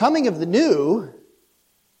 The coming of the new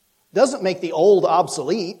doesn't make the old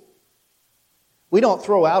obsolete. We don't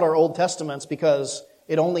throw out our Old Testaments because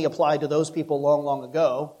it only applied to those people long, long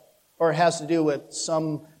ago, or it has to do with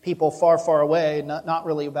some people far, far away, not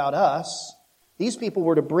really about us. These people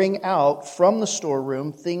were to bring out from the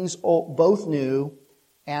storeroom things both new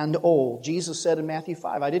and old. Jesus said in Matthew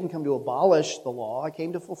 5, I didn't come to abolish the law, I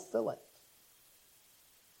came to fulfill it.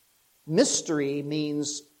 Mystery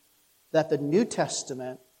means that the New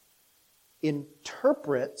Testament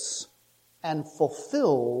interprets and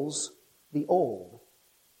fulfills the Old.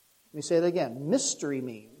 Let me say that again. Mystery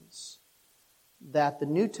means that the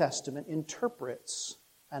New Testament interprets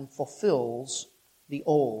and fulfills the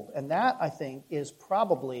Old. And that, I think, is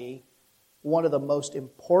probably one of the most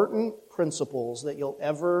important principles that you'll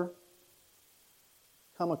ever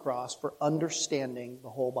come across for understanding the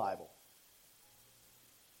whole Bible.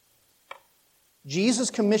 Jesus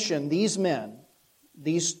commissioned these men,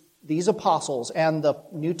 these apostles, and the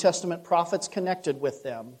New Testament prophets connected with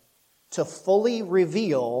them to fully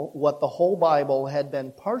reveal what the whole Bible had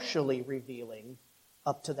been partially revealing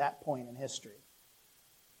up to that point in history.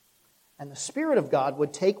 And the Spirit of God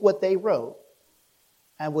would take what they wrote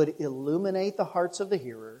and would illuminate the hearts of the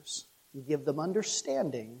hearers and give them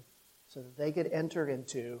understanding so that they could enter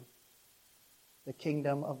into the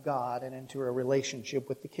kingdom of God and into a relationship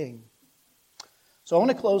with the King. So I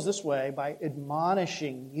want to close this way by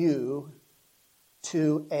admonishing you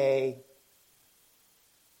to a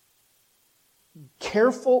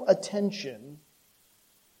careful attention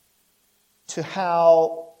to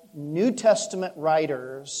how New Testament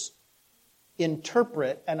writers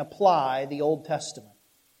interpret and apply the Old Testament.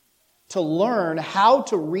 To learn how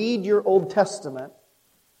to read your Old Testament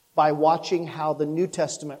by watching how the New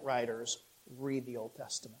Testament writers read the Old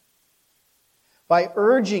Testament. By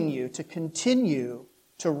urging you to continue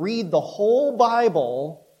to read the whole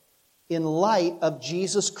Bible in light of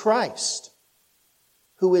Jesus Christ,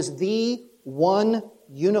 who is the one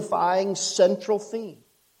unifying central theme.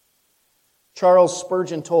 Charles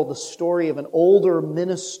Spurgeon told the story of an older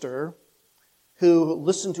minister who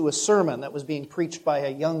listened to a sermon that was being preached by a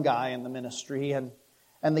young guy in the ministry, and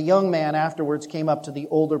the young man afterwards came up to the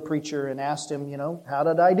older preacher and asked him, how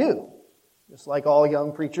did I do? Just like all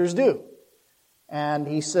young preachers do. And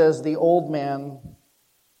he says the old man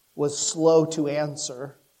was slow to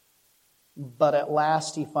answer, but at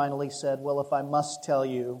last he finally said, well, if I must tell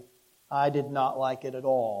you, I did not like it at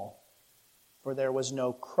all, for there was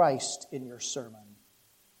no Christ in your sermon.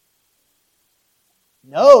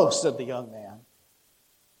 No, said the young man.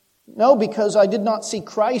 No, because I did not see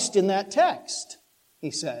Christ in that text,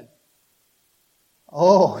 he said.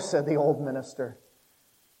 Oh, said the old minister,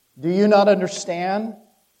 do you not understand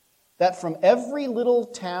that from every little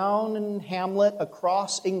town and hamlet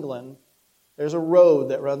across England, there's a road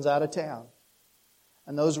that runs out of town.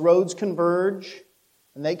 And those roads converge,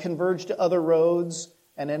 and they converge to other roads,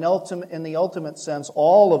 and in the ultimate sense,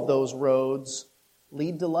 all of those roads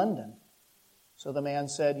lead to London. So the man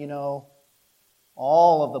said,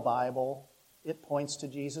 all of the Bible, it points to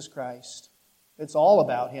Jesus Christ. It's all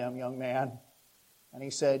about Him, young man. And he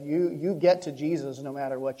said, you get to Jesus no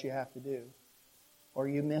matter what you have to do, or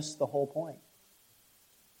you miss the whole point.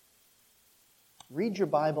 Read your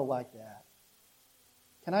Bible like that.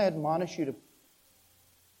 Can I admonish you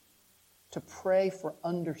to pray for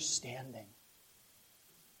understanding?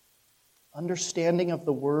 Understanding of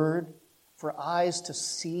the Word, for eyes to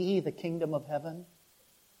see the kingdom of heaven.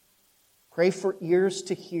 Pray for ears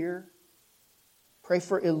to hear. Pray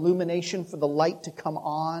for illumination, for the light to come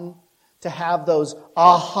on, to have those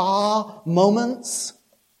aha moments,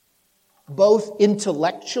 both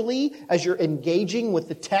intellectually as you're engaging with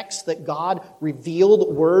the text that God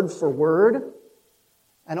revealed word for word,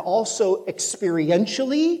 and also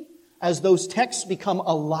experientially as those texts become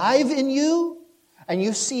alive in you and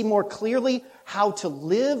you see more clearly how to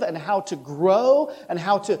live and how to grow and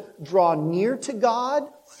how to draw near to God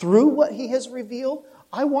through what He has revealed.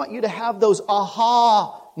 I want you to have those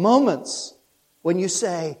aha moments when you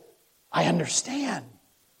say, I understand.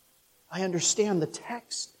 I understand the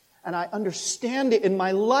text and I understand it in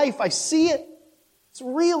my life. I see it. It's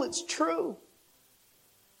real. It's true.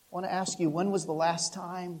 I want to ask you, when was the last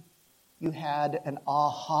time you had an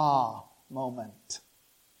aha moment?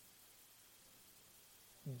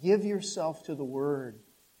 Give yourself to the Word.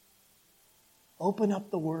 Open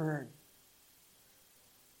up the Word.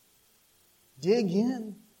 Dig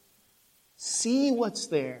in. See what's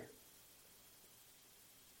there.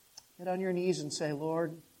 Get on your knees and say,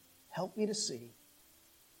 Lord, help me to see.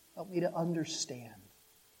 Help me to understand.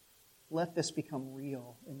 let this become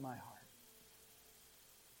real in my heart.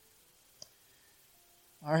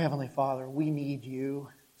 Our Heavenly Father, we need you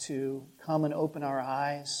to come and open our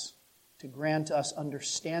eyes, to grant us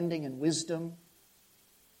understanding and wisdom,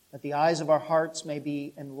 that the eyes of our hearts may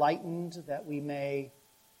be enlightened, that we may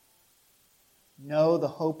know the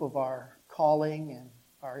hope of our calling and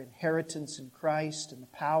our inheritance in Christ and the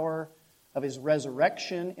power of His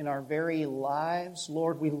resurrection in our very lives.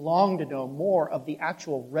 Lord, we long to know more of the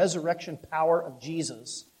actual resurrection power of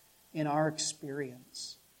Jesus in our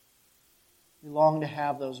experience. We long to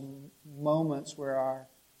have those moments where our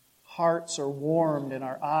hearts are warmed and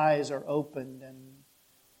our eyes are opened and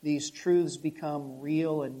these truths become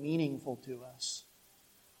real and meaningful to us.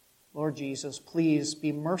 Lord Jesus, please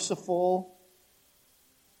be merciful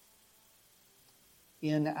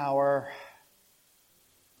in our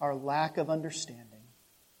lack of understanding.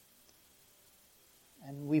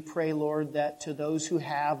 And we pray, Lord, that to those who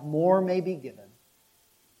have, more may be given.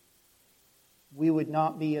 We would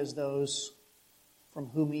not be as those from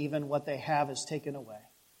whom even what they have is taken away.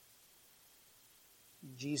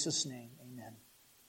 In Jesus' name,